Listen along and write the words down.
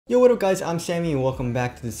Yo, what up guys, I'm Sammy and welcome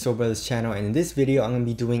back to the Soul Brothers channel, and in this video I'm going to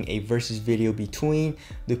be doing a versus video between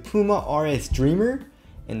the Puma RS Dreamer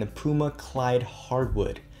and the Puma Clyde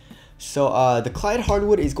Hardwood. So the Clyde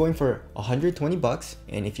Hardwood is going for 120 bucks,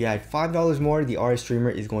 and if you add $5 more, the RS Dreamer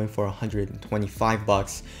is going for 125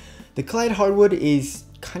 bucks. The Clyde Hardwood is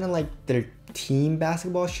kind of like their team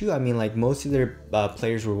basketball shoe. I mean, like most of their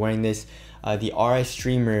players were wearing this. The RS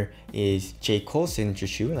Dreamer is J. Cole's signature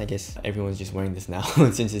shoe, and I guess everyone's just wearing this now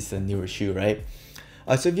since it's a newer shoe, right?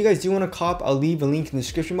 So if you guys do want to cop, I'll leave a link in the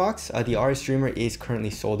description box. The RS Dreamer is currently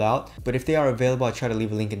sold out, but if they are available, I'll try to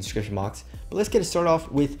leave a link in the description box. But let's get it started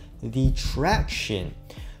off with the traction.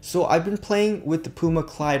 So I've been playing with the Puma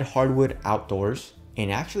Clyde Hardwood outdoors, and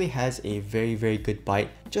it actually has a very good bite,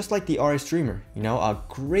 just like the RS Dreamer. You know, a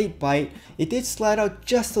great bite. It did slide out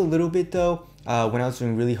just a little bit though. When I was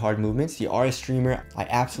doing really hard movements. The RS Dreamer, I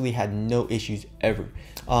absolutely had no issues ever.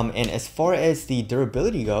 And as far as the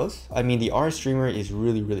durability goes, I mean, the RS Dreamer is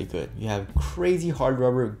really good. You have crazy hard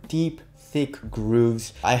rubber, deep, thick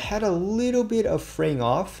grooves. I had a little bit of fraying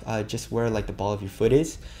off just where like the ball of your foot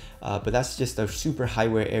is, but that's just a super high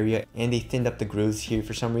wear area, and they thinned up the grooves here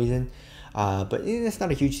for some reason. But it's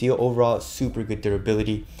not a huge deal. Overall, super good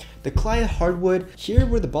durability. The Clyde Hardwood, here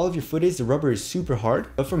where the ball of your foot is, the rubber is super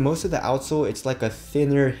hard, but for most of the outsole, it's like a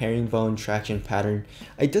thinner herringbone traction pattern.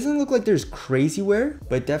 It doesn't look like there's crazy wear,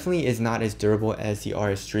 but definitely is not as durable as the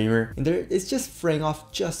RS Dreamer, and it's just fraying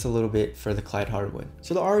off just a little bit for the Clyde Hardwood.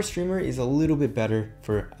 So the RS Dreamer is a little bit better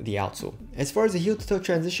for the outsole. As far as the heel to toe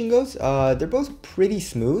transition goes, they're both pretty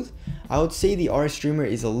smooth. I would say the RS Dreamer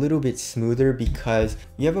is a little bit smoother because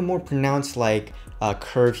you have a more pronounced like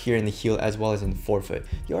curve here in the heel as well as in the forefoot.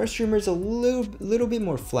 The RS Dreamer is a little bit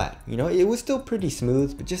more flat. You know, it was still pretty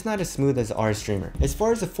smooth, but just not as smooth as the RS Dreamer. As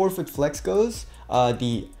far as the forefoot flex goes,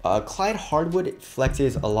 the Clyde Hardwood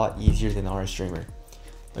flexes a lot easier than the RS Dreamer.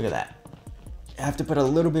 Look at that. I have to put a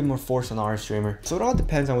little bit more force on the RS Dreamer. So it all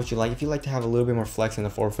depends on what you like. If you like to have a little bit more flex in the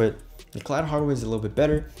forefoot, the Clyde Hardwood is a little bit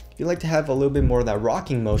better. If you like to have a little bit more of that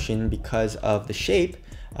rocking motion because of the shape,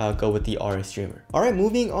 go with the RS Dreamer. Alright,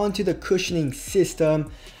 moving on to the cushioning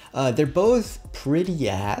system. They're both pretty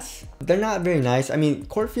ass. They're not very nice. I mean,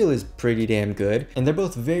 court feel is pretty damn good, and they're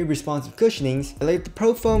both very responsive cushionings. Like the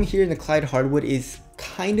Pro Foam here in the Clyde Hardwood is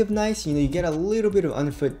kind of nice. You know, you get a little bit of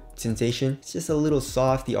underfoot sensation. It's just a little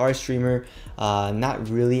soft. The RS Dreamer, not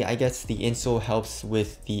really. I guess the insole helps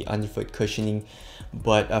with the underfoot cushioning,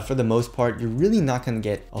 but for the most part, you're really not going to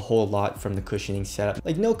get a whole lot from the cushioning setup.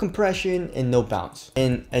 Like no compression and no bounce.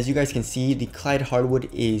 And as you guys can see, the Clyde Hardwood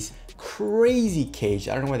is crazy caged.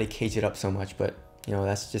 I don't know why they cage it up so much, but you know,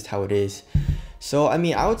 that's just how it is. So I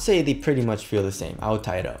mean, I would say they pretty much feel the same. I would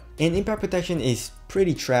tie it up. And impact protection is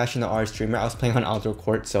pretty trash in the RS Dreamer. I was playing on outdoor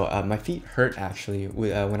court, so my feet hurt actually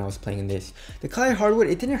when I was playing in this. The Clyde Hardwood,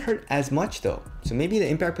 it didn't hurt as much though. So maybe the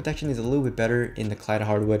impact protection is a little bit better in the Clyde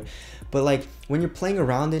Hardwood. But like when you're playing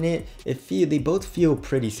around in it, they both feel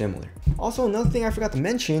pretty similar. Also, another thing I forgot to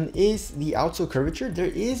mention is the outsole curvature. There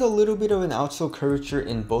is a little bit of an outsole curvature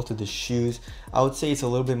in both of the shoes. I would say it's a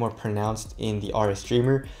little bit more pronounced in the RS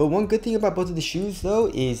Dreamer. But one good thing about both of the shoes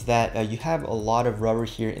though is that you have a lot of rubber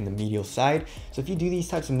here in the medial side. So if you do these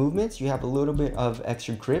types of movements, you have a little bit of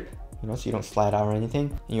extra grip, you know, so you don't slide out or anything.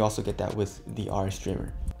 And you also get that with the RS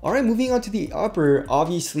Dreamer. All right, moving on to the upper,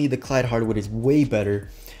 obviously the Clyde Hardwood is way better.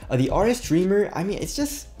 The RS Dreamer, I mean, it's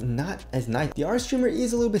just not as nice. The RS Dreamer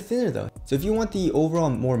is a little bit thinner though. So if you want the overall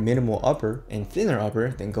more minimal upper and thinner upper,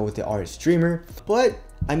 then go with the RS Dreamer. But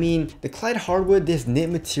I mean, the Clyde Hardwood, this knit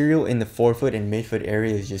material in the forefoot and midfoot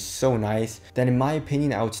area is just so nice that in my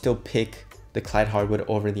opinion, I would still pick the Clyde Hardwood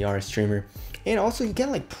over the RS Dreamer. And also you get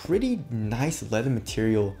like pretty nice leather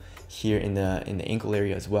material here in the ankle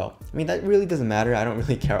area as well. I mean, that really doesn't matter. I don't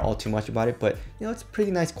really care all too much about it, but you know, it's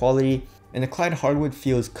pretty nice quality. And the Clyde Hardwood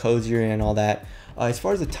feels cozier and all that. As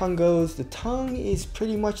far as the tongue goes, the tongue is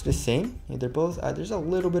pretty much the same. They're both, there's a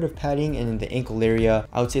little bit of padding, and in the ankle area,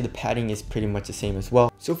 I would say the padding is pretty much the same as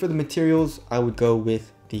well. So for the materials, I would go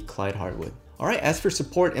with the Clyde Hardwood. Alright, as for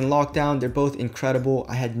support and lockdown, they're both incredible.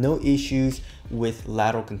 I had no issues with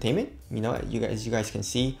lateral containment. You know, you guys can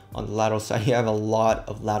see on the lateral side, you have a lot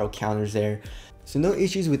of lateral counters there. So no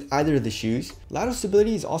issues with either of the shoes. Lateral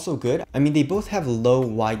stability is also good. I mean, they both have low,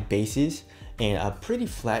 wide bases and pretty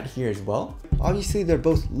flat here as well. Obviously, they're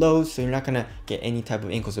both low, so you're not gonna get any type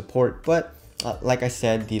of ankle support, but like I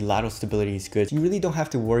said, the lateral stability is good. You really don't have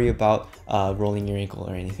to worry about rolling your ankle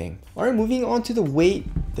or anything. All right, moving on to the weight.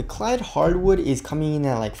 The Clyde Hardwood is coming in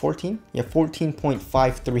at like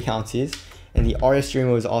 14.53 ounces. And the RS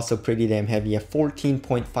Dreamer was also pretty damn heavy at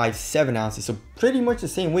 14.57 ounces, so pretty much the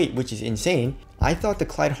same weight, which is insane. I thought the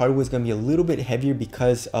Clyde Hardwood was going to be a little bit heavier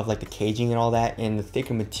because of like the caging and all that and the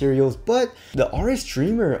thicker materials, but the RS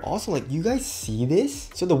Dreamer also, like, you guys see this?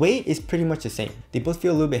 So the weight is pretty much the same. They both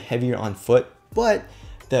feel a little bit heavier on foot, but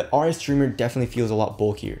the RS Dreamer definitely feels a lot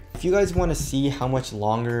bulkier. If you guys want to see how much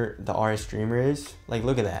longer the RS Dreamer is, like,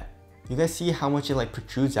 look at that. You guys see how much it like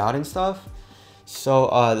protrudes out and stuff? So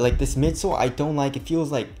like this midsole, I don't like. It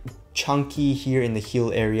feels like chunky here in the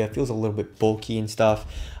heel area. It feels a little bit bulky and stuff.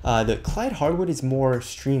 The Clyde Hardwood is more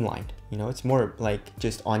streamlined. You know, it's more like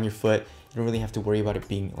just on your foot. You don't really have to worry about it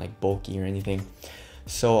being like bulky or anything.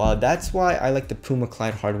 So that's why I like the Puma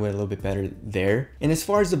Clyde Hardwood a little bit better there. And as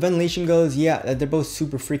far as the ventilation goes, yeah, they're both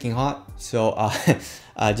super freaking hot. So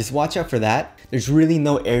just watch out for that. There's really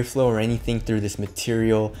no airflow or anything through this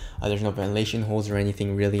material. There's no ventilation holes or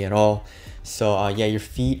anything really at all. So yeah, your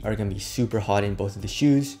feet are gonna be super hot in both of the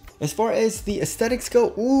shoes. As far as the aesthetics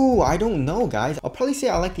go, ooh, I don't know, guys. I'll probably say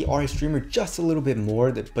I like the RS Dreamer just a little bit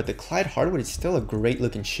more, but the Clyde Hardwood is still a great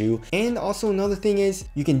looking shoe. And also another thing is,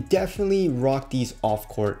 you can definitely rock these off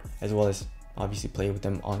court as well as obviously play with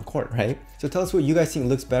them on court, right? So tell us what you guys think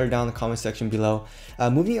looks better down in the comment section below.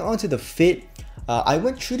 Moving on to the fit, I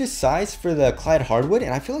went true to size for the Clyde Hardwood,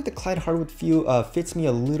 and I feel like the Clyde Hardwood fits me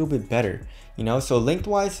a little bit better. You know, so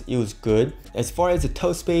lengthwise, it was good. As far as the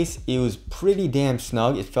toe space, it was pretty damn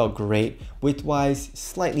snug. It felt great. Widthwise,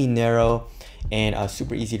 slightly narrow, and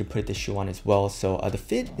super easy to put the shoe on as well. So the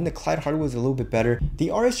fit in the Clyde Hardwood was a little bit better.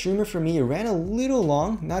 The RS Dreamer for me, it ran a little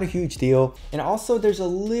long, not a huge deal. And also there's a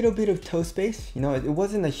little bit of toe space. You know, it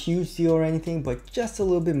wasn't a huge deal or anything, but just a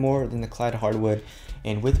little bit more than the Clyde Hardwood.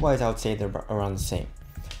 And widthwise, I would say they're around the same.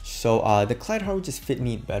 So the Clyde Hardwood just fit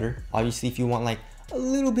me better. Obviously, if you want like a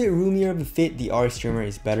little bit roomier of a fit, the RS Dreamer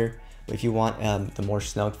is better. But if you want the more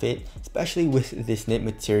snug fit, especially with this knit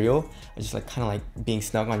material, just like kind of like being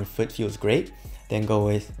snug on your foot feels great, then go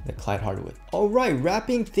with the Clyde Hardwood. All right,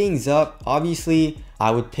 wrapping things up, obviously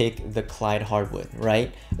I would pick the Clyde Hardwood,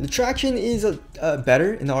 right? The traction is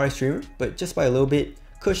better in the RS Dreamer, but just by a little bit.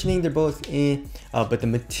 Cushioning, they're both in, but the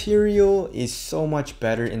material is so much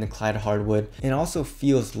better in the Clyde Hardwood and also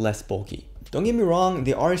feels less bulky. Don't get me wrong,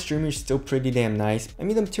 the RS Dreamer is still pretty damn nice. I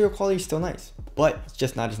mean, the material quality is still nice, but it's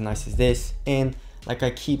just not as nice as this. And like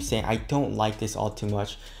I keep saying, I don't like this all too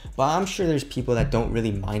much, but I'm sure there's people that don't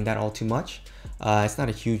really mind that all too much. It's not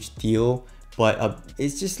a huge deal, but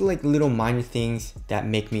it's just like little minor things that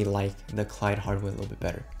make me like the Clyde Hardwood a little bit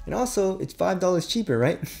better. And also, it's $5 cheaper,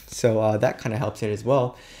 right? So that kind of helps it as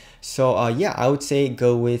well. So yeah, I would say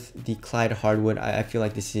go with the Clyde Hardwood. I feel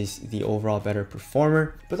like this is the overall better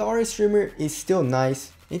performer, but the RS Dreamer is still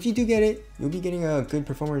nice. If you do get it, you'll be getting a good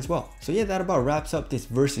performer as well. So yeah, that about wraps up this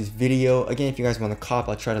versus video. Again, if you guys want to cop,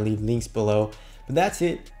 I'll try to leave links below. But that's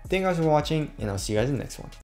it. Thank you guys for watching, and I'll see you guys in the next one.